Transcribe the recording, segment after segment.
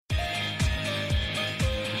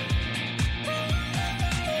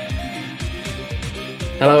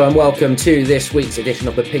Hello and welcome to this week's edition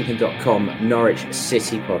of the PinkUn Norwich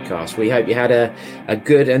City Podcast. We hope you had a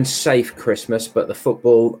good and safe Christmas, but the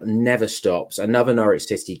football never stops. Another Norwich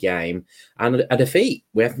City game and a defeat.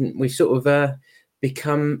 We've sort of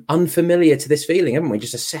become unfamiliar to this feeling, haven't we?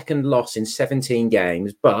 Just a second loss in 17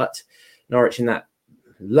 games, but Norwich in that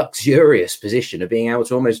luxurious position of being able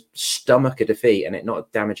to almost stomach a defeat and it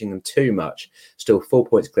not damaging them too much. Still 4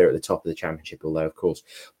 points clear at the top of the championship, although of course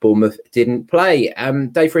Bournemouth didn't play.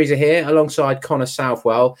 Dave Freezer here alongside Connor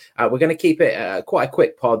Southwell. We're going to keep it quite a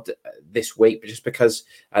quick pod this week, just because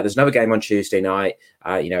there's another game on Tuesday night.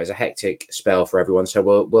 It's a hectic spell for everyone, so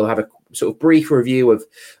we'll have a sort of brief review of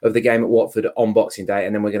the game at Watford on Boxing Day,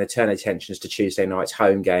 and then we're going to turn attentions to Tuesday night's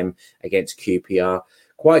home game against QPR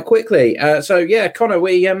quite quickly. Connor,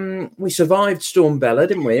 we survived Storm Bella,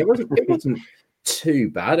 didn't we? It wasn't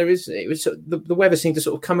too bad. It was the weather seemed to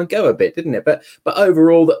sort of come and go a bit, didn't it? But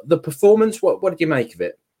overall, the performance, what did you make of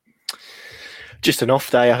it? Just an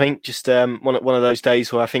off day, I think. Just one of those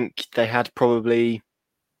days where I think they had probably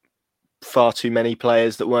far too many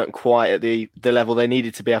players that weren't quite at the level they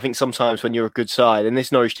needed to be. I think sometimes when you're a good side, and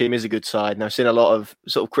this Norwich team is a good side, and I've seen a lot of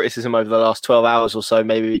sort of criticism over the last 12 hours or so,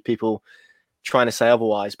 maybe people trying to say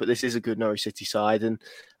otherwise, but this is a good Norwich City side,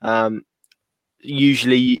 and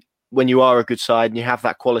usually when you are a good side and you have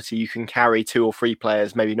that quality, you can carry 2 or 3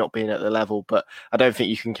 players, maybe not being at the level, but I don't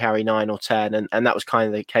think you can carry 9 or 10, and that was kind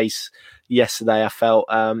of the case yesterday. I felt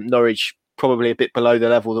Norwich probably a bit below the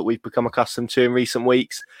level that we've become accustomed to in recent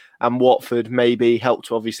weeks, and Watford maybe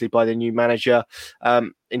helped obviously by the new manager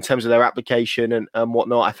in terms of their application and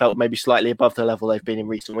whatnot. I felt maybe slightly above the level they've been in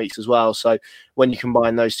recent weeks as well. So when you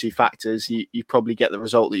combine those two factors, you probably get the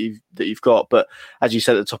result that you've got. But as you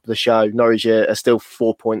said at the top of the show, Norwich are still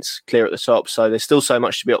 4 points clear at the top, so there's still so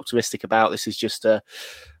much to be optimistic about. This is just a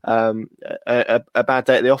bad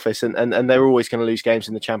day at the office, and they're always going to lose games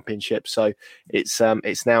in the Championship. So it's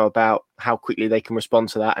now about how quickly they can respond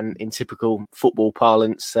to that, and in typical football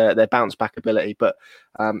parlance, their bounce back ability. But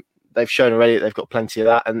they've shown already that they've got plenty of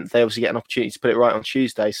that, and they obviously get an opportunity to put it right on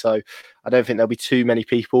Tuesday. So I don't think there'll be too many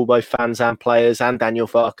people, both fans and players and Daniel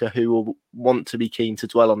Farke, who will want to be keen to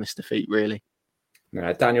dwell on this defeat, really.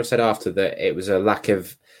 Daniel said after that it was a lack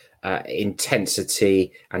of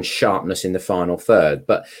intensity and sharpness in the final third,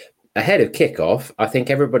 but ahead of kickoff, I think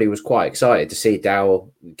everybody was quite excited to see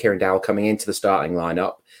Kieran Dowell coming into the starting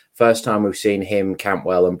lineup. First time we've seen him,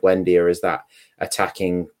 Cantwell and Buendia as that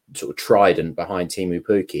attacking sort of trident behind Timu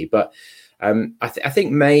Pukki. But I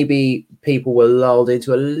think maybe people were lulled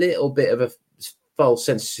into a little bit of a false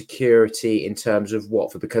sense of security in terms of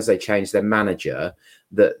Watford, because they changed their manager,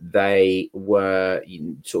 that they were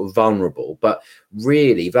sort of vulnerable. But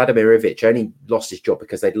really, Vladimir Ivic only lost his job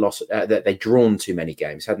because they'd drawn too many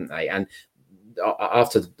games, hadn't they? And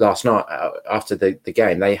after last night, after the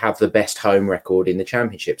game, they have the best home record in the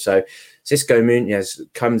Championship. So Xisco Muñoz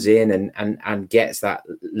comes in and gets that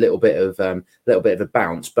little bit of a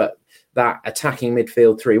bounce. But that attacking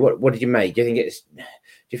midfield three, what did you make? Do you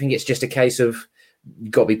think it's just a case of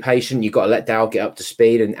you've got to be patient, you've got to let Dow get up to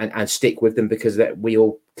speed and stick with them, because that we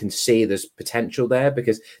all can see there's potential there?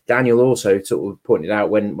 Because Daniel also sort of pointed out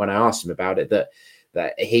when I asked him about it that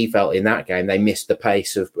he felt in that game they missed the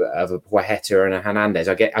pace of a Huerta and a Hernandez.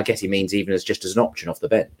 I guess he means even as an option off the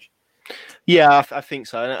bench. Yeah, I think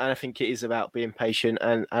so. And I think it is about being patient.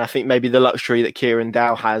 And I think maybe the luxury that Kieran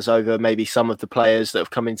Dow has over maybe some of the players that have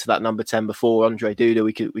come into that number 10 before, Andre Duda,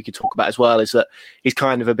 we could talk about as well, is that he's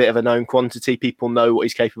kind of a bit of a known quantity. People know what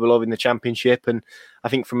he's capable of in the Championship. And I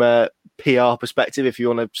think from a PR perspective, if you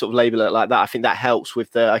want to sort of label it like that, I think that helps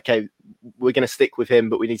with okay, we're going to stick with him,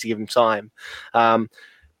 but we need to give him time.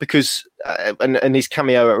 Because and his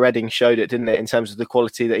cameo at Reading showed it, didn't it, in terms of the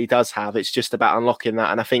quality that he does have. It's just about unlocking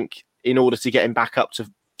that. And I think in order to get him back up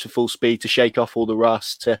to full speed, to shake off all the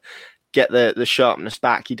rust, to get the sharpness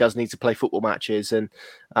back, he does need to play football matches. And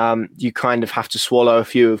you kind of have to swallow a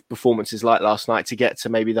few of performances like last night to get to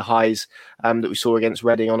maybe the highs that we saw against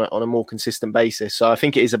Reading on a more consistent basis. So I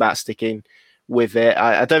think it is about sticking with it.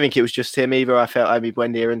 I don't think it was just him either. I felt Amy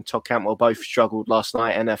Buendia and Todd Cantwell both struggled last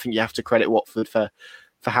night. And I think you have to credit Watford for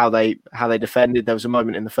how they defended. There was a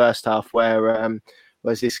moment in the first half where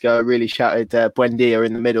Xisco really shouted Buendia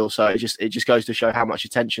in the middle. So it just goes to show how much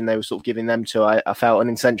attention they were sort of giving them to. I felt, and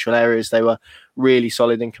in central areas they were really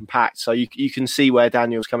solid and compact. So you can see where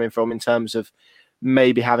Daniel's coming from in terms of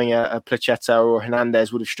maybe having a Placheta or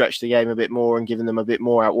Hernandez would have stretched the game a bit more and given them a bit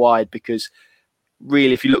more out wide, because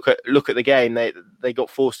really, if you look at the game, they got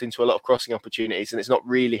forced into a lot of crossing opportunities, and it's not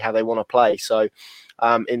really how they want to play. So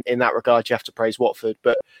in that regard, you have to praise Watford.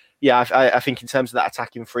 But Yeah, I think in terms of that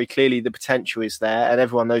attacking three, clearly the potential is there, and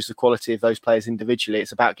everyone knows the quality of those players individually.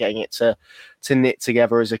 It's about getting it to knit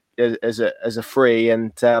together as a three,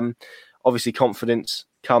 and obviously confidence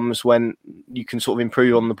comes when you can sort of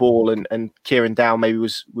improve on the ball. And Kieran Dow maybe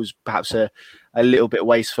was perhaps a little bit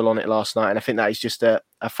wasteful on it last night, and I think that is just a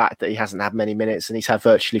fact that he hasn't had many minutes, and he's had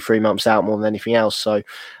virtually 3 months out more than anything else. So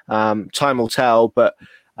time will tell, but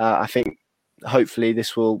I think hopefully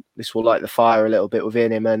this will light the fire a little bit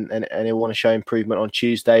within him, and he'll want to show improvement on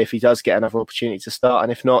Tuesday if he does get another opportunity to start,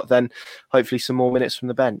 and if not, then hopefully some more minutes from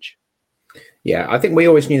the bench. Yeah, I think we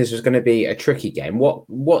always knew this was going to be a tricky game.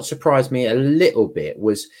 What surprised me a little bit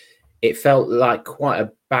was it felt like quite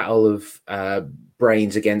a battle of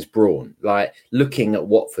brains against brawn. Like, looking at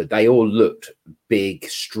Watford, they all looked big,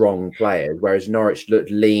 strong players, whereas Norwich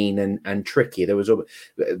looked lean and tricky. There was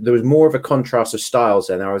more of a contrast of styles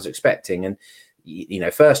than I was expecting. And,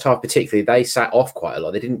 first half particularly, they sat off quite a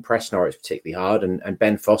lot. They didn't press Norwich particularly hard. And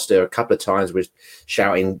Ben Foster a couple of times was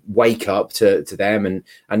shouting, "Wake up" to them.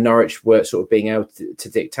 And Norwich were sort of being able to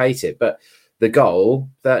dictate it. But the goal,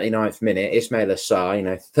 39th minute, Ismail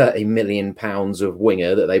Assar, 30 million pounds of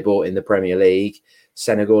winger that they bought in the Premier League,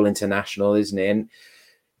 Senegal international, isn't it? And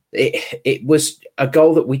it was a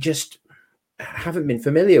goal that we just haven't been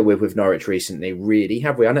familiar with Norwich recently, really,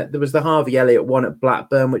 have we? I know there was the Harvey Elliott one at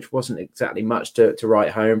Blackburn, which wasn't exactly much to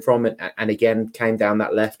write home from, and again came down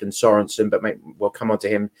that left, and Sorensen, but we'll come on to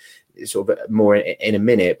him sort of more in a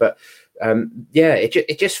minute. But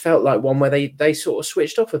it just felt like one where they sort of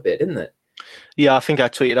switched off a bit, didn't it? Yeah, I think I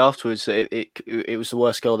tweeted afterwards that it was the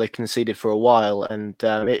worst goal they conceded for a while, and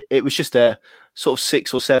it was just a sort of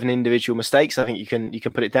 6 or 7 individual mistakes. I think you can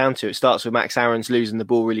put it down to. It starts with Max Aarons losing the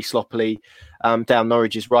ball really sloppily down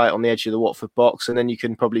Norwich's right on the edge of the Watford box, and then you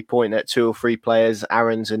can probably point at 2 or 3 players,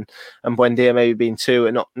 Aarons and Buendia maybe being 2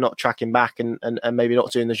 and not tracking back and maybe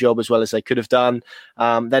not doing the job as well as they could have done.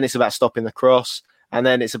 Then it's about stopping the cross. And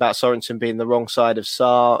then it's about Sorensen being the wrong side of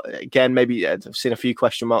Sarr. Again, maybe I've seen a few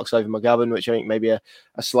question marks over McGovern, which I think maybe a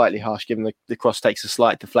slightly harsh, given the cross takes a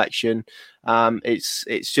slight deflection.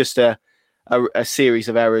 It's just a series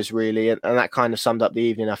of errors, really. And that kind of summed up the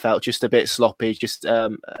evening, I felt. Just a bit sloppy, just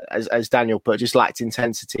as Daniel put, just lacked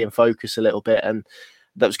intensity and focus a little bit. And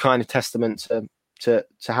that was kind of testament to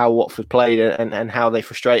how Watford played and how they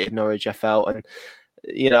frustrated Norwich, I felt. And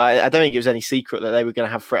I don't think it was any secret that they were going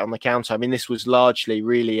to have threat on the counter. I mean, this was largely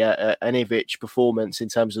really an Ivic performance in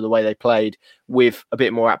terms of the way they played, with a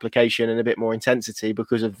bit more application and a bit more intensity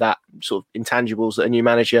because of that sort of intangibles that a new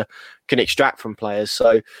manager can extract from players.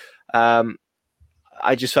 So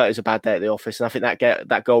I just felt it was a bad day at the office, and I think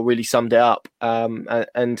that goal really summed it up.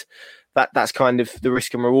 And that's kind of the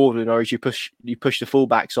risk and reward with Norwich. You push the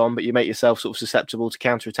fullbacks on, but you make yourself sort of susceptible to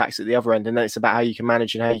counter-attacks at the other end, and then it's about how you can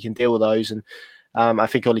manage and how you can deal with those. And I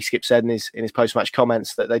think Ollie Skip said in his post-match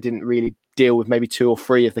comments that they didn't really deal with maybe 2 or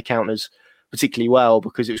 3 of the counters particularly well,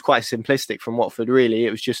 because it was quite simplistic from Watford, really.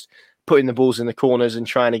 It was just putting the balls in the corners and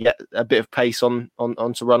trying to get a bit of pace on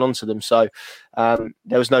to run onto them. So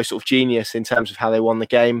there was no sort of genius in terms of how they won the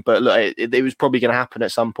game. But look, it was probably going to happen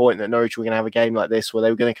at some point that Norwich were going to have a game like this where they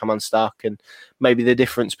were going to come unstuck. And maybe the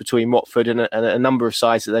difference between Watford and a number of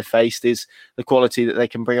sides that they've faced is the quality that they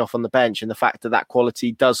can bring off on the bench, and the fact that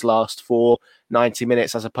quality does last for 90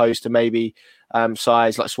 minutes as opposed to maybe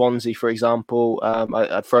sides like Swansea, for example.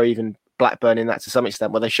 I'd throw even Blackburn in that to some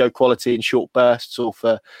extent, where they show quality in short bursts or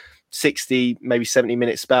for 60, maybe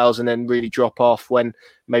 70-minute spells, and then really drop off when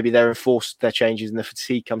maybe they're enforced their changes and the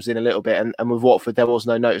fatigue comes in a little bit. And with Watford, there was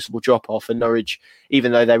no noticeable drop off, and Norwich,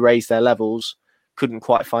 even though they raised their levels, couldn't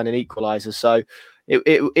quite find an equaliser. So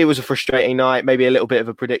it was a frustrating night, maybe a little bit of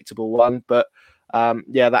a predictable one, but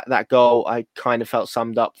that goal I kind of felt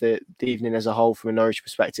summed up the evening as a whole from a Norwich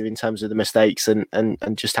perspective in terms of the mistakes and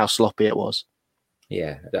just how sloppy it was.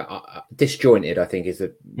 Yeah, disjointed, I think, is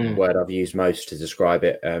the word I've used most to describe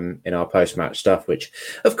it in our post-match stuff, which,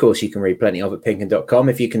 of course, you can read plenty of at PinkUn.com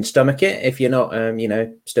if you can stomach it. If you're not,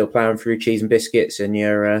 still plowing through cheese and biscuits and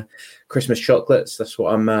your Christmas chocolates, that's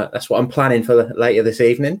what I'm planning for later this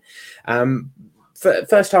evening. For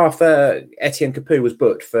first half, Etienne Capoue was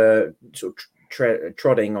booked for sort of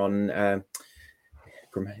trodding on.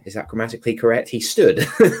 Is that grammatically correct? He stood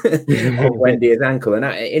on Wendy's ankle, and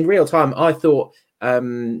in real time, I thought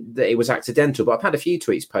that it was accidental, but I've had a few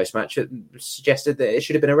tweets post-match that suggested that it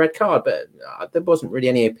should have been a red card, but there wasn't really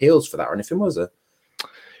any appeals for that or anything, was there?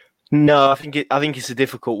 No, I think it's a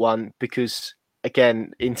difficult one because,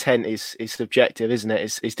 again, intent is subjective, isn't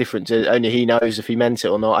it? It's different to only he knows if he meant it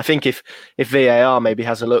or not. I think if VAR maybe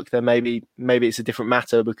has a look, then maybe it's a different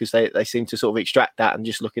matter because they seem to sort of extract that and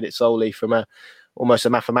just look at it solely from a almost a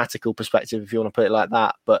mathematical perspective, if you want to put it like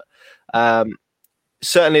that. But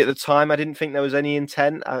certainly at the time, I didn't think there was any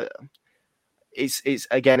intent.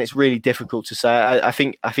 It's really difficult to say. I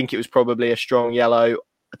think it was probably a strong yellow.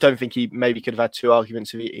 I don't think he maybe could have had two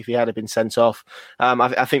arguments if he had been sent off.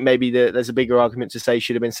 I think maybe there's a bigger argument to say he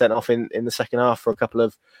should have been sent off in the second half for a couple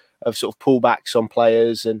of sort of pullbacks on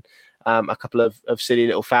players and a couple of silly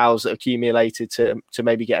little fouls that accumulated to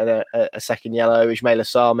maybe get a second yellow. Ismail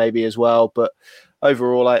Assar maybe as well. But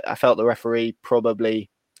overall, I felt the referee probably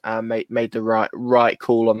made the right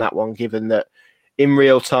call on that one, given that in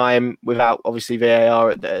real time, without obviously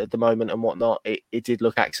VAR at the moment and whatnot, it did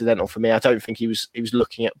look accidental for me. I don't think he was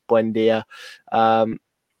looking at Buendia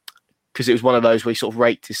because it was one of those where he sort of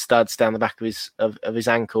raked his studs down the back of his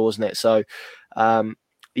ankle, wasn't it? So,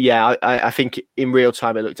 I think in real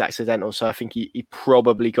time it looked accidental. So I think he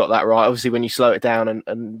probably got that right. Obviously, when you slow it down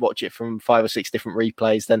and watch it from 5 or 6 different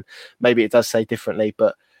replays, then maybe it does say differently.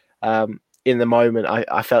 But in the moment,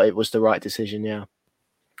 I felt it was the right decision, yeah.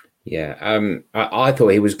 Yeah, I thought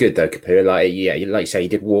he was good though, Kapur. Like you say, he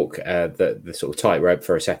did walk the sort of tightrope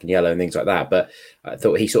for a second yellow and things like that. But I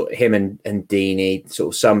thought him and Deeney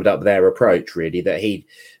sort of summed up their approach really. That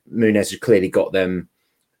Muniz had clearly got them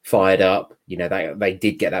fired up. You know, they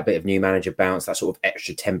did get that bit of new manager bounce, that sort of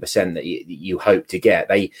extra 10% that you hope to get.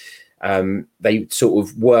 They sort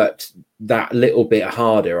of worked that little bit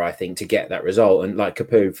harder, I think, to get that result. And like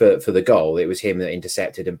Kapur for the goal, it was him that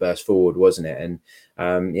intercepted and burst forward, wasn't it? And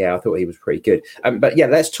I thought he was pretty good. But yeah,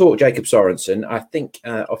 let's talk Jacob Sorensen. I think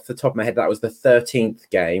off the top of my head, that was the 13th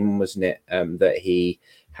game, wasn't it, that he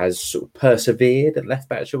has sort of persevered at left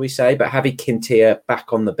back, shall we say? But Javi Quintilla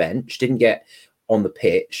back on the bench, didn't get on the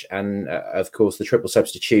pitch. And of course, the triple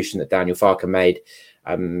substitution that Daniel Farke made,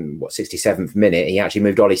 67th minute, he actually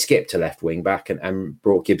moved Ollie Skip to left wing back and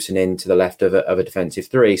brought Gibson in to the left of a defensive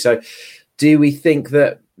three. So do we think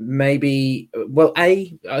that maybe,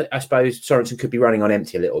 I suppose Sorensen could be running on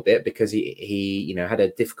empty a little bit because he had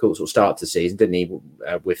a difficult sort of start to the season, didn't he,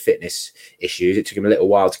 with fitness issues. It took him a little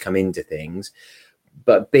while to come into things.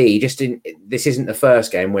 But this isn't the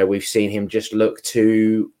first game where we've seen him just look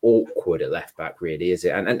too awkward at left back, really, is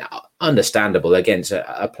it? And understandable against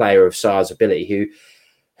a player of Sarr's ability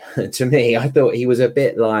who, to me, I thought he was a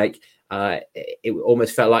bit like, it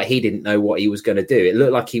almost felt like he didn't know what he was going to do. It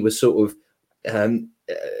looked like he was sort of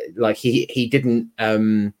like he didn't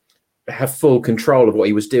have full control of what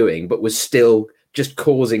he was doing, but was still just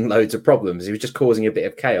causing loads of problems. He was just causing a bit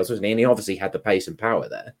of chaos, wasn't he? And he obviously had the pace and power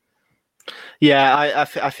there. Yeah,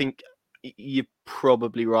 I think you're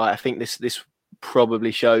probably right. I think this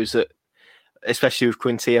probably shows that, especially with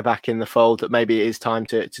Quintilla back in the fold, that maybe it is time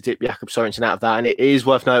to dip Jakob Sorensen out of that. And it is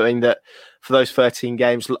worth noting that for those 13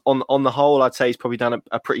 games, on the whole, I'd say he's probably done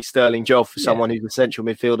a pretty sterling job for someone who's a central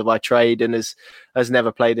midfielder by trade and has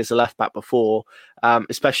never played as a left back before,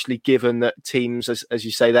 especially given that teams, as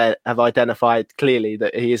you say there, have identified clearly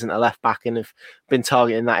that he isn't a left back and have been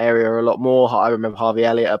targeting that area a lot more. I remember Harvey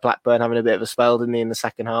Elliott at Blackburn having a bit of a spell, didn't he, in the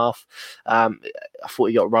second half. I thought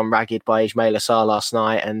he got run ragged by Ismail Assar last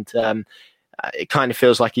night, and it kind of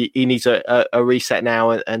feels like he needs a reset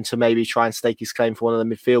now and to maybe try and stake his claim for one of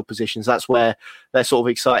the midfield positions. That's where they're sort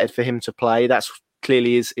of excited for him to play. That's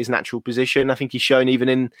clearly his natural position. I think he's shown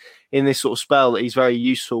even in this sort of spell that he's very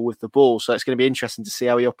useful with the ball. So it's going to be interesting to see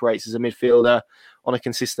how he operates as a midfielder on a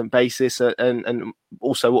consistent basis and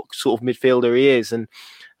also what sort of midfielder he is. And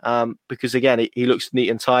because, again, he looks neat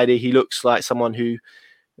and tidy. He looks like someone who,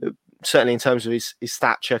 certainly in terms of his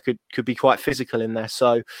stature, could be quite physical in there.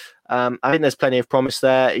 So I think there's plenty of promise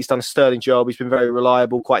there. He's done a sterling job. He's been very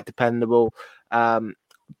reliable, quite dependable.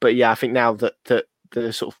 But yeah, I think now that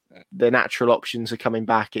the sort of the natural options are coming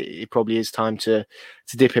back, it probably is time to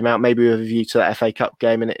dip him out, maybe with a view to that FA Cup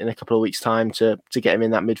game in a couple of weeks' time to get him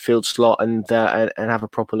in that midfield slot and have a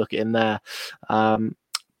proper look at him there.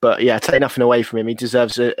 But yeah, take nothing away from him. He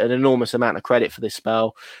deserves an enormous amount of credit for this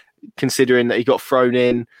spell, considering that he got thrown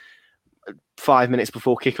in 5 minutes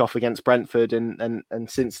before kickoff against Brentford, and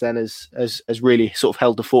since then has really sort of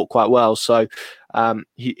held the fort quite well. So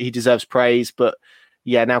he deserves praise. But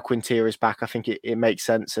yeah, now Quintilla is back, I think it makes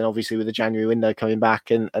sense. And obviously with the January window coming back,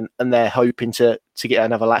 and they're hoping to get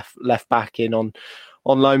another left back in on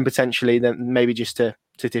loan potentially, then maybe just to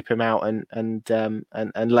dip him out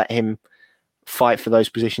and let him fight for those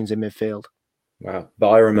positions in midfield. Wow,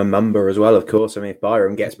 Byram and Mumba as well, of course. I mean, if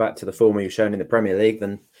Byram gets back to the form he was shown in the Premier League,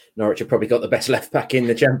 then Norwich have probably got the best left back in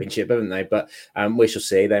the Championship, haven't they? But we shall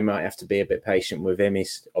see. They might have to be a bit patient with him.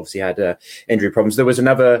 He's obviously had injury problems. There was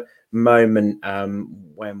another moment,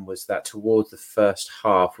 when was that? Towards the first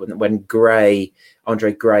half, when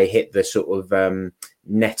Andre Gray hit the sort of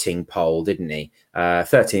netting pole, didn't he?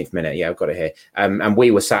 13th minute, yeah, I've got it here. And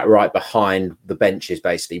we were sat right behind the benches,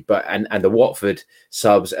 basically. But and the Watford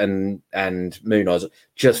subs and Munoz,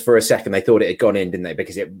 just for a second, they thought it had gone in, didn't they?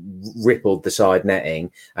 Because it rippled the side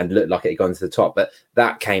netting and looked like it had gone to the top. But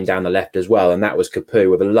that came down the left as well, and that was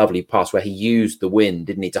Capoue with a lovely pass where he used the wind,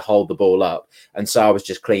 didn't he, to hold the ball up. And Sarr was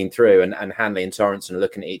just clean through, and Hanley and Sorensen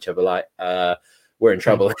looking at each other like, we're in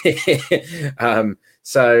trouble here.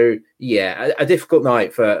 So yeah, a difficult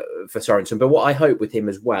night for Sorensen. But what I hope with him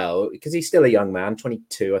as well, because he's still a young man,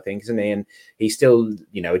 22, I think, isn't he? And he's still,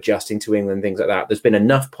 adjusting to England, things like that. There's been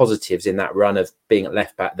enough positives in that run of being at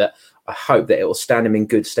left back that I hope that it will stand him in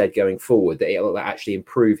good stead going forward, that it will actually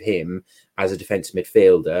improve him as a defensive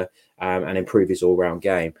midfielder and improve his all-round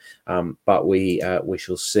game. But we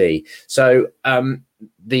shall see. So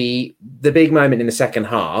the big moment in the second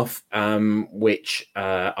half, which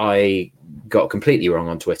I got completely wrong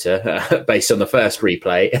on Twitter based on the first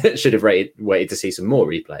replay, should have waited to see some more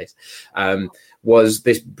replays, was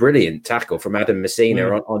this brilliant tackle from Adam Messina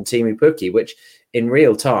on Timu Pukki, which in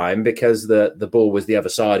real time, because the ball was the other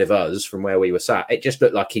side of us from where we were sat, it just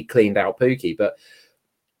looked like he cleaned out Pukki. But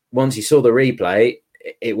once you saw the replay,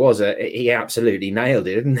 he absolutely nailed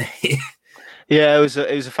it, didn't he? Yeah, it was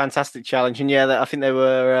a fantastic challenge, and I think they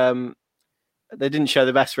were they didn't show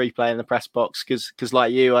the best replay in the press box because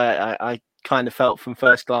like you, I kind of felt from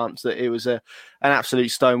first glance that it was an absolute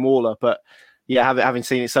stonewaller. But yeah, having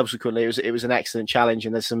seen it subsequently, it was an excellent challenge,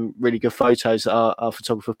 and there's some really good photos that our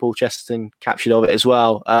photographer Paul Chesterton captured of it as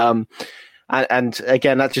well. And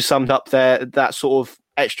again, that just summed up that sort of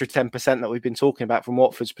extra 10% that we've been talking about from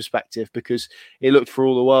Watford's perspective, because it looked for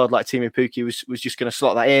all the world like Timu Pukki was just going to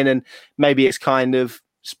slot that in. And maybe it's kind of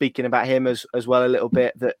speaking about him as well a little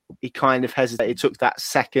bit, that he kind of hesitated, took that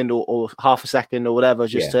second or half a second or whatever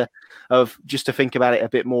just to think about it a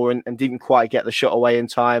bit more, and didn't quite get the shot away in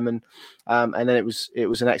time, and then it was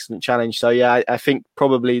an excellent challenge. So yeah, I think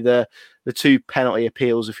probably the two penalty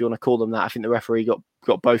appeals, if you want to call them that, I think the referee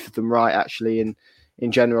got both of them right actually. And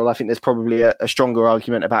in general, I think there's probably a stronger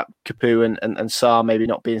argument about Capoue and Sarr maybe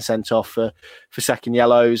not being sent off for second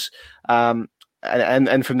yellows. And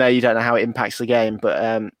from there, you don't know how it impacts the game.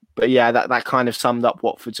 But yeah, that kind of summed up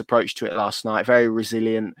Watford's approach to it last night. Very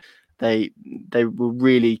resilient. They were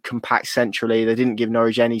really compact centrally. They didn't give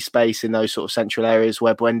Norwich any space in those sort of central areas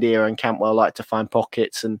where Buendia and Cantwell like to find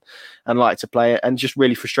pockets and like to play it, and just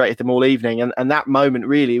really frustrated them all evening. And that moment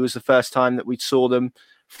really was the first time that we saw them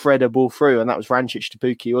thread a ball through, and that was Vrancic to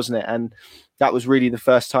Pukki, wasn't it? And that was really the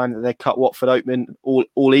first time that they cut Watford open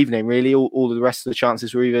all evening, really. All of the rest of the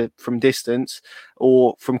chances were either from distance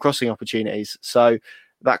or from crossing opportunities. So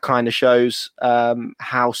that kind of shows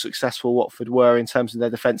how successful Watford were in terms of their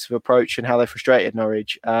defensive approach and how they frustrated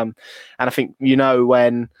Norwich. And I think,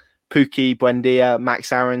 when Pukki, Buendia,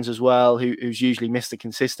 Max Aarons as well, who's usually Mr.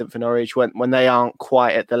 Consistent for Norwich, when they aren't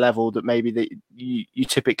quite at the level that maybe that you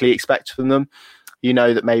typically expect from them,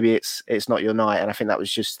 that maybe it's not your night. And I think that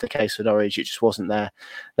was just the case for Norwich. It just wasn't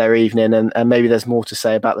their evening. And maybe there's more to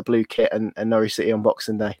say about the blue kit and Norwich City on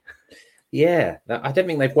Boxing Day. Yeah, I don't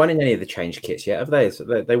think they've won in any of the change kits yet, have they? So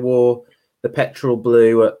they wore the petrol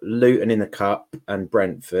blue at Luton in the Cup and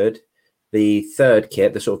Brentford. The third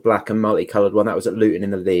kit, the sort of black and multicoloured one, that was at Luton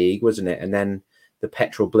in the league, wasn't it? And then the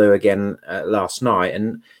petrol blue again last night.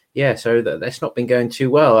 And yeah, so that's not been going too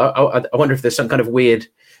well. I wonder if there's some kind of weird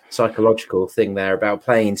psychological thing there about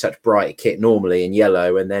playing such bright kit normally in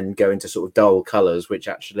yellow and then going to sort of dull colours, which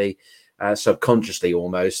actually subconsciously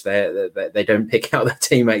almost they don't pick out their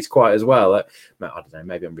teammates quite as well. I don't know,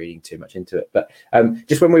 maybe I'm reading too much into it, but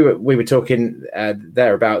just when we were talking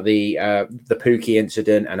there about the Pukki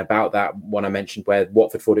incident and about that one I mentioned where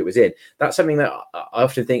Watford thought it was in, that's something that I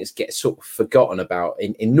often think gets sort of forgotten about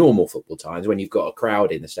in normal football times when you've got a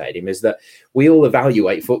crowd in the stadium, is that we all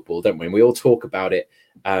evaluate football, don't we? And we all talk about it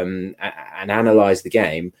and analyse the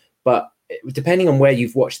game, but depending on where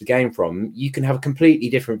you've watched the game from, you can have a completely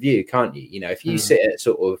different view, can't you? If you sit at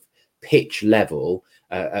sort of pitch level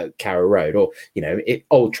at Carrow Road, or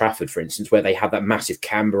Old Trafford, for instance, where they have that massive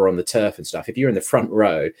camber on the turf and stuff, if you're in the front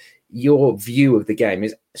row, your view of the game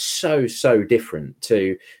is so different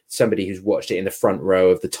to somebody who's watched it in the front row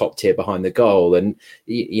of the top tier behind the goal. And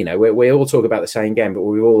we all talk about the same game, but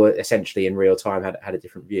we all essentially in real time had a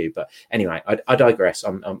different view. But anyway, I digress.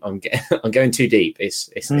 I'm going too deep. It's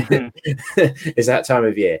it's that time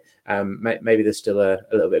of year. Maybe there's still a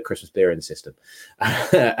little bit of Christmas beer in the system.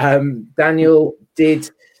 Daniel did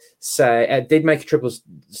make a triple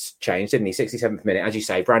change, didn't he? 67th minute, as you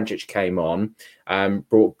say, Vrancic came on,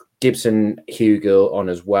 brought Gibson, Hugel on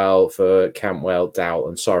as well for Cantwell, Dow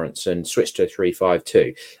and Sorensen, switched to a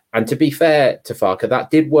 3-5-2. And to be fair to Farke,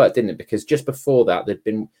 that did work, didn't it? Because just before that, there'd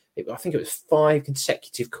been, I think it was 5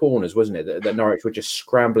 consecutive corners, wasn't it, that Norwich were just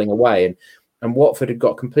scrambling away, and Watford had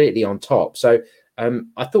got completely on top. So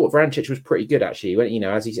I thought Vrancic was pretty good, actually. When,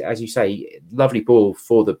 as you say, lovely ball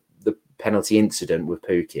for the penalty incident with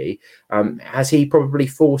Pukki. Has he probably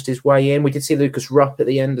forced his way in? We did see Lucas Rupp at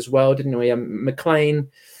the end as well, didn't we? McLean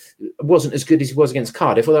wasn't as good as he was against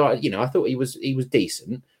Cardiff, although I thought he was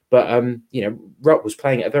decent. But Rupp was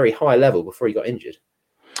playing at a very high level before he got injured.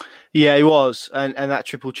 Yeah, he was, and that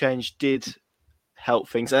triple change did help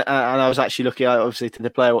things. And I was actually looking, obviously, to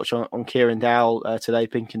the player watch on Kieran Dowell today,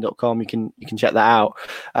 PinkUn.com. You can check that out,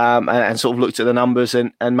 and sort of looked at the numbers.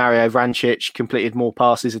 And Mario Vrancic completed more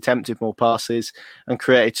passes, attempted more passes, and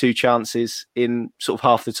created 2 chances in sort of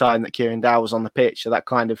half the time that Kieran Dowell was on the pitch. So that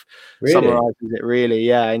kind of summarises it, really,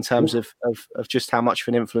 yeah, in terms of just how much of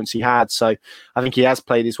an influence he had. So I think he has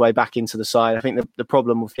played his way back into the side. I think the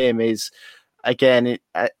problem with him is, again,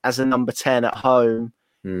 as a number 10 at home,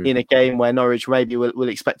 in a game where Norwich maybe will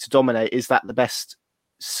expect to dominate, is that the best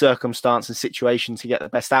circumstance and situation to get the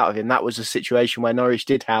best out of him? That was a situation where Norwich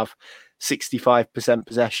did have 65%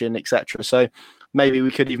 possession, etc. So maybe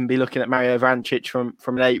we could even be looking at Mario Vrancic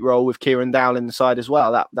from an 8 role with Kieran Dowell in the side as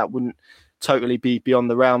well. That wouldn't totally be beyond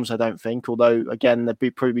the realms, I don't think. Although, again,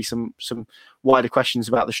 there'd probably some wider questions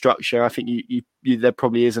about the structure. I think there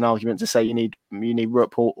probably is an argument to say you need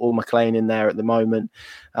Rupp or McLean in there at the moment.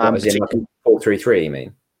 As in like a 4-3-3, you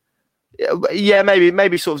mean? Yeah,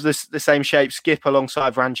 maybe sort of the same shape. Skip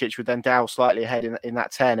alongside Vrancic with then Dow slightly ahead in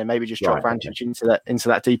that 10, and maybe just drop Vrancic into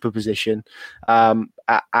that deeper position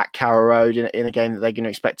at Carrow Road in a game that they're going to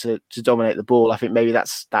expect to dominate the ball. I think maybe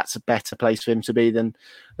that's a better place for him to be than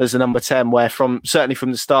as a number 10, where certainly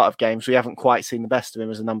from the start of games we haven't quite seen the best of him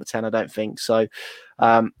as a number 10. I don't think so.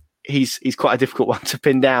 He's quite a difficult one to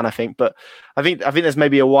pin down, I think. But I think there's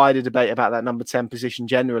maybe a wider debate about that number 10 position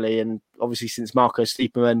generally, and obviously since Marco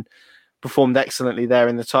Stiepermann performed excellently there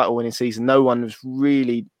in the title-winning season, no one has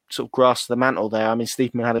really sort of grasped the mantle there. I mean,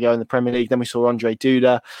 Stiepermann had a go in the Premier League, then we saw Andre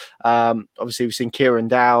Duda. Obviously, we've seen Kieran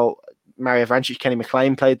Dowell, Mario Vrancic, Kenny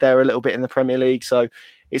McLean played there a little bit in the Premier League. So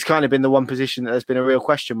it's kind of been the one position that there's been a real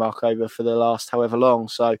question mark over for the last however long.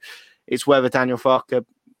 So it's whether Daniel Farke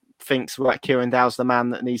thinks, right, Kieran Dowell's the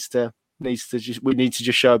man that we need to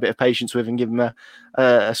just show a bit of patience with and give him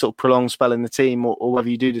a sort of prolonged spell in the team, or whether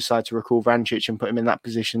you do decide to recall Vrancic and put him in that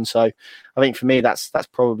position. So I think for me, that's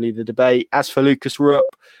probably the debate. As for Lucas Rupp,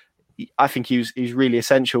 I think he was really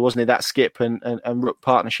essential, wasn't he? That Skip and Rupp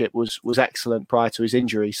partnership was excellent prior to his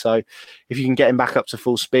injury. So if you can get him back up to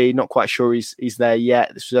full speed, not quite sure he's there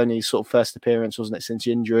yet. This was only his sort of first appearance, wasn't it, since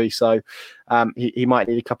injury? So he might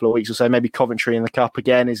need a couple of weeks or so. Maybe Coventry in the Cup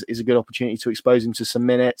again is a good opportunity to expose him to some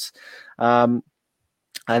minutes. And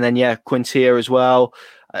then, Quintia as well.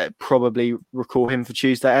 Probably recall him for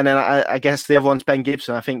Tuesday. And then I guess the other one's Ben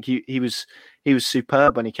Gibson. I think he was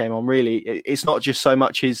superb when he came on, really. It's not just so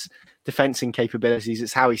much his defensing capabilities,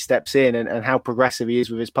 it's how he steps in and how progressive he is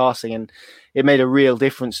with his passing. And it made a real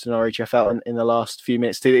difference to Norwich, I felt, in the last few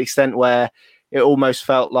minutes, to the extent where it almost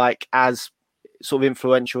felt like as sort of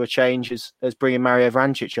influential a change as bringing Mario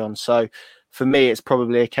Vrancic on. So for me, it's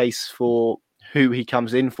probably a case for who he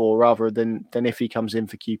comes in for rather than if he comes in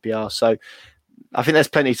for QPR. So I think there's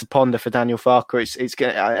plenty to ponder for Daniel Farke. It's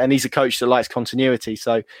and he's a coach that likes continuity,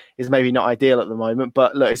 so it's maybe not ideal at the moment.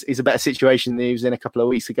 But look, it's a better situation than he was in a couple of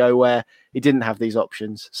weeks ago, where he didn't have these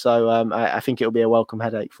options. So I think it'll be a welcome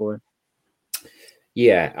headache for him.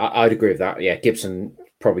 Yeah, I'd agree with that. Yeah, Gibson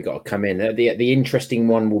probably got to come in. The interesting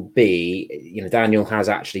one will be, Daniel has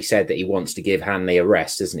actually said that he wants to give Hanley a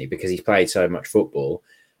rest, isn't he? Because he's played so much football.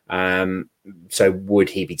 So would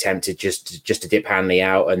he be tempted just to dip Hanley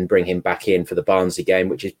out and bring him back in for the Barnsley game,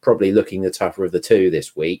 which is probably looking the tougher of the two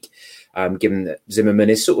this week, given that Zimmerman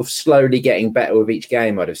is sort of slowly getting better with each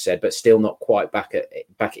game, I'd have said, but still not quite back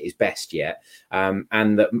at his best yet. And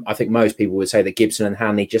that I think most people would say that Gibson and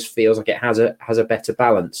Hanley just feels like it has a better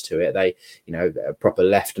balance to it. They, a proper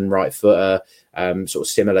left and right footer, sort of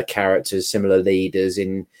similar characters, similar leaders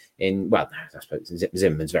well, I suppose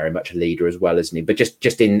Zimmerman's very much a leader as well, isn't he? But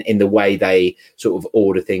just in the way they sort of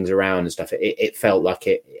order things around and stuff, it felt like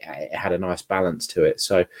it had a nice balance to it.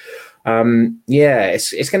 So,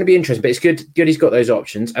 it's going to be interesting. But it's good he's got those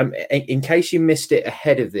options. In case you missed it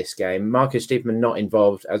ahead of this game, Marcus Stiepermann not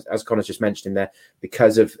involved, as Connor's just mentioned in there,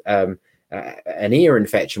 because of an ear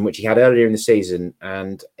infection, which he had earlier in the season,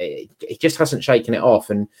 and he just hasn't shaken it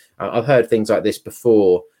off. And I've heard things like this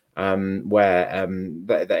before. where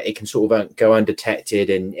that it can sort of go undetected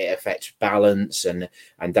and it affects balance. And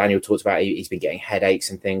Daniel talks about he's been getting headaches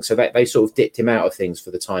and things. So they sort of dipped him out of things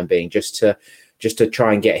for the time being, just to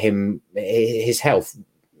try and get his health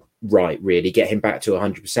right, really get him back to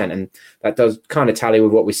 100%. And that does kind of tally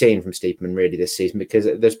with what we're seeing from Steepman really this season, because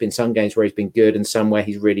there's been some games where he's been good and some where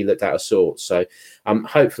he's really looked out of sorts. So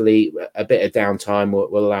hopefully a bit of downtime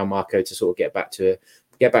will allow Marco to sort of get back to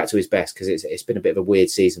his best, because it's been a bit of a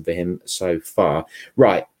weird season for him so far.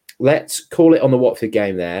 Right, let's call it on the Watford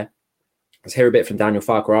game there. Let's hear a bit from Daniel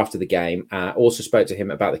Farker after the game. Also spoke to him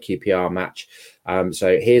about the QPR match.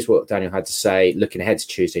 So here's what Daniel had to say looking ahead to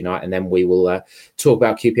Tuesday night, and then we will talk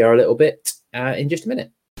about QPR a little bit in just a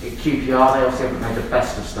minute. QPR, they obviously haven't made the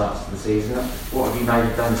best of starts to the season. What have you made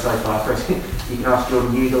of them so far, Chris? You can ask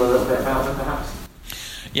Jordan Ugal a little bit about them, perhaps.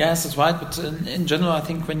 Yes, that's right. But in general, I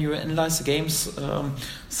think when you analyze the games,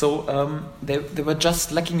 they were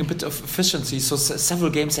just lacking a bit of efficiency. So several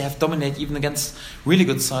games they have dominated even against really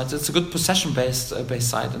good sides. It's a good possession-based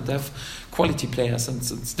side, and they have quality players, and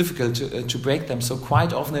it's difficult to break them. So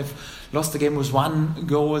quite often they've lost the game with 1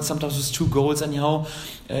 goal, sometimes with 2 goals. Anyhow,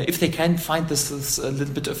 if they can find this a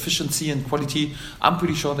little bit of efficiency and quality, I'm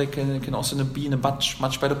pretty sure they can also be in a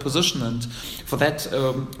much better position. And for that,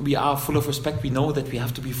 we are full of respect. We know that we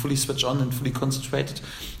have to be fully switched on and fully concentrated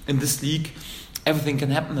in this league. Everything can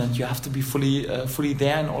happen, and you have to be fully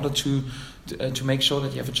there in order to make sure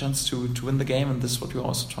that you have a chance to win the game. And this is what we're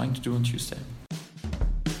also trying to do on Tuesday.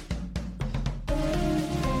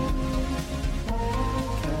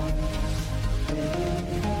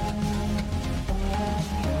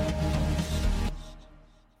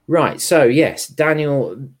 Right, so yes,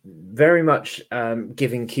 Daniel very much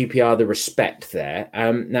giving QPR the respect there.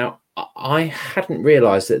 Now, I hadn't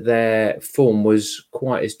realised that their form was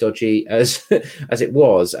quite as dodgy as it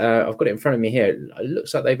was. I've got it in front of me here. It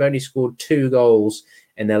looks like they've only scored 2 goals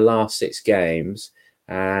in their last 6 games,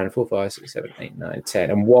 and 4, 5, 6, 7, 8, 9,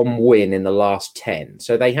 10, and 1 win in the last 10.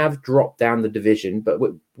 So they have dropped down the division, but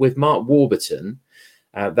with Mark Warburton,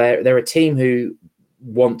 they're a team who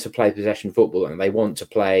want to play possession football and they want to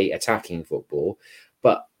play attacking football,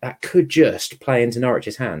 but that could just play into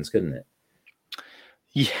Norwich's hands, couldn't it?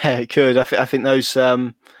 Yeah, it could. I think those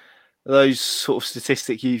sort of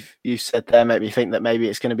statistics you've said there make me think that maybe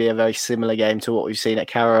it's going to be a very similar game to what we've seen at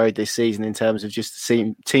Carrow Road this season in terms of just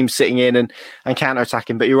the team sitting in and counter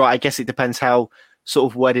attacking. But you're right. I guess it depends how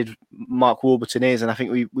sort of wedded Mark Warburton is, and I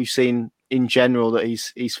think we've seen in general that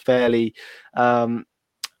he's fairly.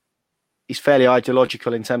 He's fairly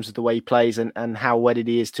ideological in terms of the way he plays and how wedded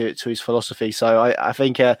he is to his philosophy. So I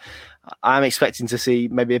think I'm expecting to see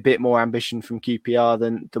maybe a bit more ambition from QPR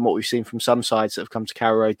than what we've seen from some sides that have come to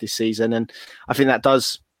Carrow Road this season. And I think that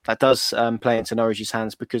does play into Norwich's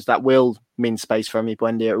hands, because that will mean space for Emi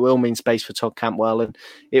Buendia. It will mean space for Todd Cantwell, and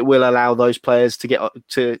it will allow those players to get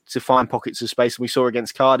to find pockets of space. And we saw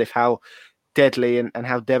against Cardiff how deadly and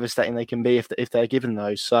how devastating they can be if they're given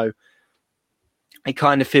those. So it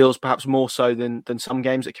kind of feels perhaps more so than some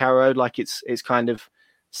games at Carrow Road, like it's kind of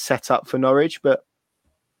set up for Norwich, but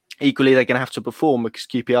equally they're going to have to perform, because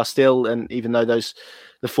QPR still, and even though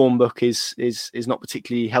the form book is not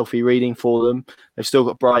particularly healthy reading for them, they've still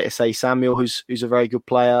got Bright Essay Samuel, who's a very good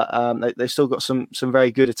player. They've still got some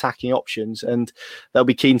very good attacking options, and they'll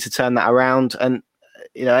be keen to turn that around. And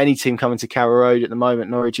you know, any team coming to Carrow Road at the moment,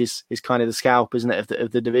 Norwich is kind of the scalp, isn't it,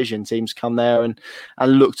 of the division. Teams come there and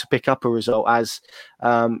look to pick up a result.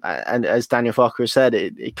 And as Daniel Farker has said,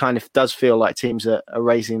 it kind of does feel like teams are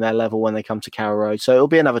raising their level when they come to Carrow Road. So it'll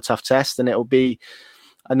be another tough test, and it'll be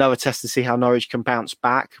another test to see how Norwich can bounce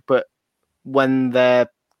back. But when their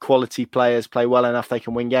quality players play well enough, they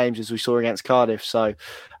can win games, as we saw against Cardiff. So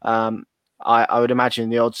I would imagine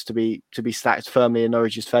the odds to be stacked firmly in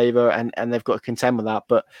Norwich's favour, and they've got to contend with that.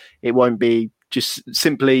 But it won't be just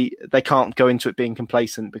simply, they can't go into it being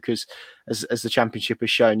complacent, because as the Championship has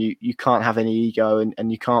shown, you can't have any ego,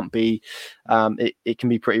 and you can't be, it can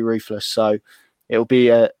be pretty ruthless. So it'll be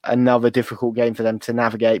another difficult game for them to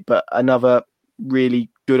navigate, but another really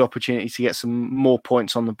good opportunity to get some more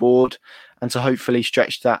points on the board and to hopefully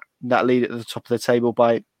stretch that lead at the top of the table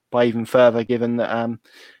by even further, given that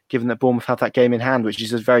Bournemouth have that game in hand, which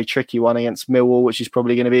is a very tricky one against Millwall, which is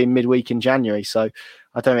probably going to be midweek in January. So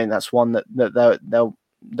I don't think that's one that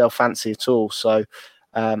they'll fancy at all. So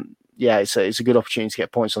it's a good opportunity to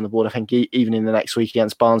get points on the board. I think even in the next week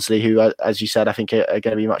against Barnsley, who, as you said, I think are going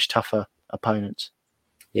to be much tougher opponents.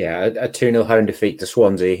 Yeah, a 2-0 home defeat to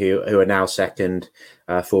Swansea, who are now second,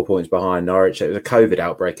 4 points behind Norwich. It was a COVID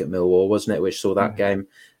outbreak at Millwall, wasn't it, which saw that game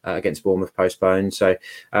against Bournemouth postponed. So,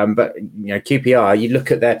 but QPR, you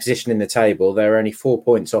look at their position in the table, they're only 4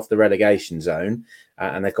 points off the relegation zone,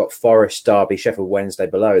 and they've got Forest, Derby, Sheffield Wednesday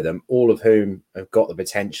below them, all of whom have got the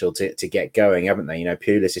potential to get going, haven't they?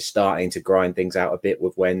 Pulis is starting to grind things out a bit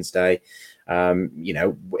with Wednesday.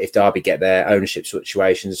 If Derby get their ownership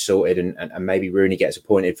situations sorted and maybe Rooney gets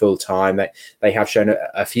appointed full time, they have shown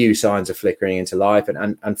a few signs of flickering into life,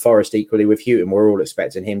 and Forest equally with Houghton, we're all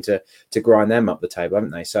expecting him to grind them up the table,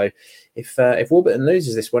 haven't they? So if Warburton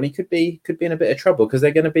loses this one, he could be in a bit of trouble, because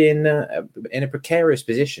they're going to be in a precarious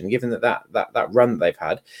position given that run that they've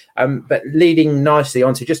had. But leading nicely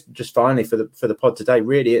on to just finally for the pod today,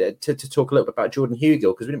 really to talk a little bit about Jordan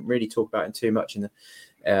Hugill, because we didn't really talk about him too much in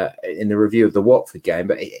the review of the Watford game,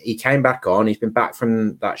 but he came back on. He's been back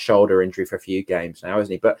from that shoulder injury for a few games now,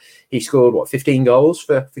 hasn't he? But he scored 15 goals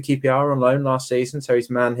for QPR on loan last season, so he's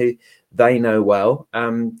a man who they know well.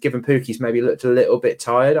 Given Pookie's maybe looked a little bit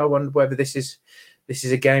tired, I wonder whether this is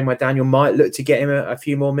a game where Daniel might look to get him a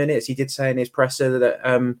few more minutes. He did say in his presser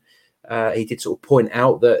that he did sort of point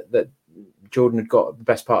out that Jordan had got the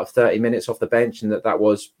best part of 30 minutes off the bench, and that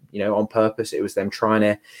was, on purpose. It was them trying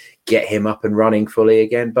to get him up and running fully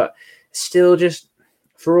again. But still, just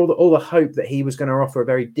for all the hope that he was going to offer a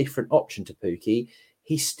very different option to Pookie,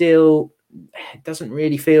 he still doesn't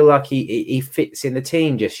really feel like he fits in the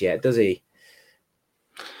team just yet, does he?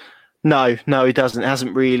 No, he doesn't. It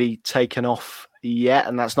hasn't really taken off yet,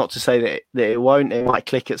 and that's not to say that it won't. It might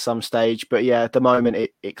click at some stage, but yeah, at the moment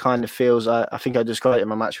it kind of feels, I think I described it in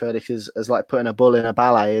my match verdict as like putting a bull in a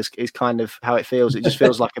ballet is kind of how it feels. It just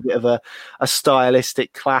feels like a bit of a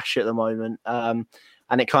stylistic clash at the moment, and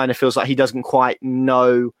it kind of feels like he doesn't quite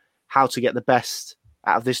know how to get the best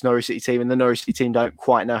out of this Norwich City team, and the Norwich City team don't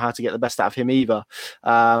quite know how to get the best out of him either.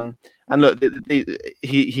 And look,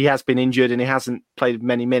 he has been injured and he hasn't played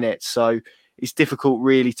many minutes, so it's difficult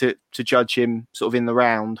really to judge him sort of in the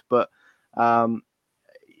round. But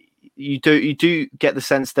you do get the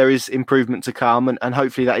sense there is improvement to come, and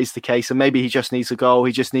hopefully that is the case. And maybe he just needs a goal.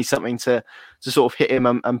 He just needs something to sort of hit him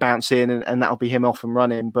and bounce in, and that'll be him off and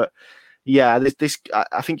running. But yeah, this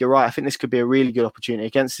I think you're right. I think this could be a really good opportunity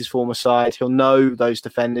against his former side. He'll know those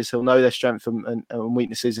defenders. He'll know their strengths and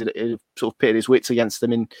weaknesses. It sort of pitted his wits against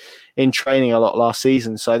them in training a lot last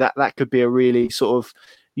season. So that could be a really sort of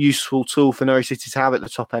useful tool for Norwich City to have at the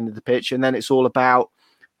top end of the pitch. And then it's all about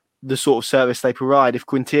the sort of service they provide. If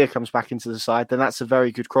Quintia comes back into the side, then that's a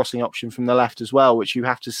very good crossing option from the left as well, which you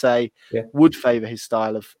have to say would favour his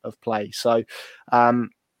style of play. So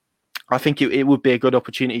I think it would be a good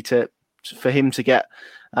opportunity for him to get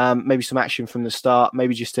maybe some action from the start,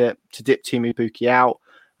 maybe just to dip Teemu Pukki out,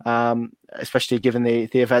 especially given the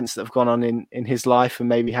events that have gone on in his life and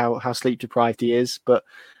maybe how sleep deprived he is. But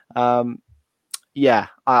I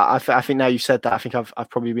think now you've said that, I think I've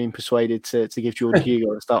probably been persuaded to give Jordan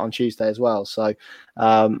Hugill a start on Tuesday as well. So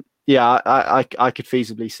I could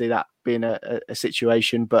feasibly see that being a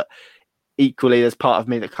situation, but equally there's part of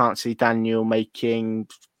me that can't see Daniel making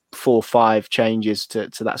 4 or 5 changes to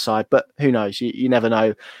that side, but who knows? You never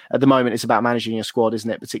know. At the moment, it's about managing your squad, isn't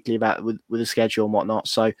it? Particularly about with the schedule and whatnot.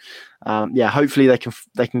 So, hopefully they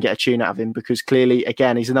can get a tune out of him, because clearly,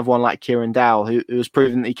 again, he's another one like Kieran Dowell who has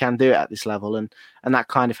proven that he can do it at this level, and that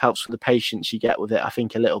kind of helps with the patience you get with it, I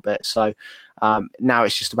think, a little bit. So now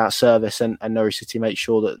it's just about service, and Norwich City make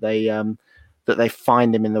sure that they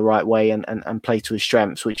find him in the right way and play to his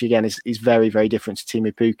strengths, which again is very, very different to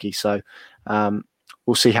Teemu Pukki. So.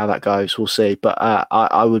 We'll see how that goes. We'll see. But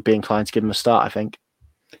I would be inclined to give him a start, I think.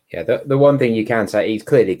 Yeah, the one thing you can say, he's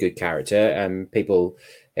clearly a good character, and people,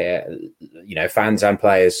 fans and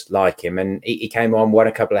players like him. And he came on, won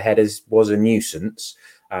a couple of headers, was a nuisance.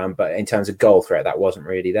 But in terms of goal threat, that wasn't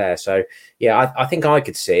really there. So, yeah, I think I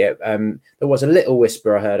could see it. There was a little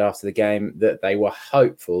whisper I heard after the game that they were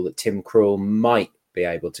hopeful that Tim Krul might be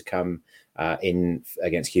able to come in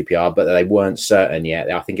against QPR, but they weren't certain yet.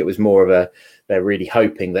 I think it was more of they're really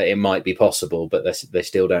hoping that it might be possible, but they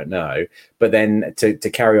still don't know. But then to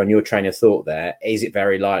carry on your train of thought there, is it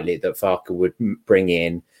very likely that Farke would bring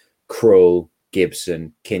in Krul,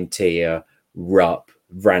 Gibson, Quintia, Rupp,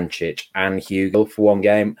 Vrancic and Hugill for one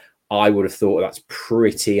game? I would have thought that's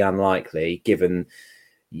pretty unlikely, given,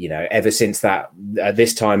 ever since that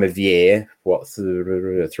this time of year,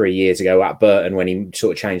 3 years ago at Burton, when he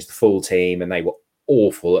sort of changed the full team and they were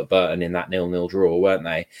awful at Burton in that 0-0 draw, weren't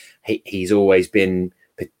they? He's always been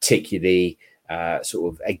particularly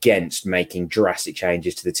sort of against making drastic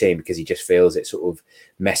changes to the team, because he just feels it sort of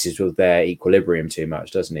messes with their equilibrium too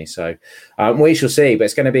much, doesn't he? So we shall see, but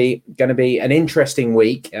it's going to be an interesting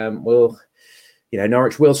week.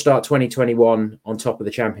 Norwich will start 2021 on top of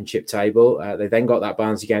the Championship table. They then got that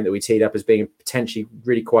Barnsley game that we teed up as being potentially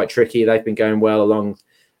really quite tricky. They've been going well along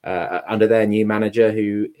under their new manager,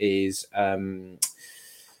 who is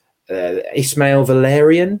Ismail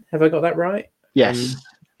Valerian. Have I got that right? Yes.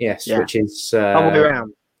 Yes, yeah. Which is... Other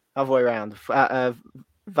way around.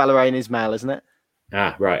 Valerian Ismail, isn't it?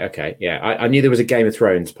 Ah, right. Okay. Yeah. I knew there was a Game of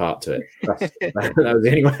Thrones part to it. That was the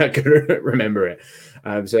only way I could remember it.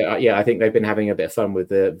 I think they've been having a bit of fun with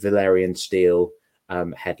the Valerian Steel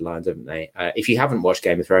headlines, haven't they? If you haven't watched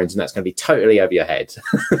Game of Thrones, and that's going to be totally over your head.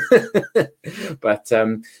 But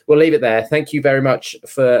we'll leave it there. Thank you very much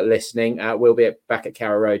for listening. We'll be back at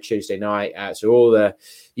Carrow Road Tuesday night. So all the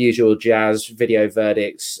usual jazz, video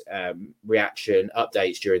verdicts, reaction,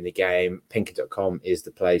 updates during the game, PinkUn.com is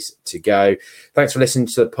the place to go. Thanks for listening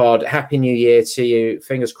to the pod. Happy New Year to you.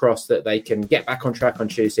 Fingers crossed that they can get back on track on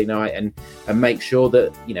Tuesday night and make sure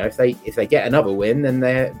that, if they get another win, then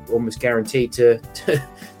they're almost guaranteed to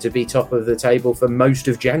be top of the table for most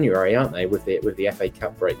of January, aren't they, with the FA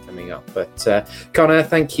Cup break coming up. But Connor,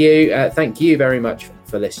 thank you very much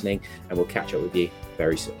for listening, and we'll catch up with you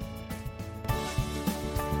very soon.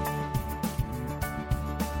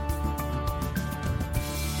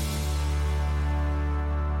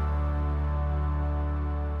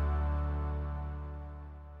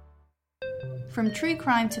 From true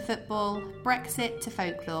crime to football, Brexit to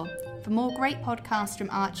folklore. For more great podcasts from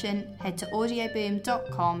Archant, head to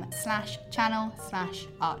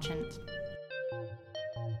audioboom.com/channel/Archant.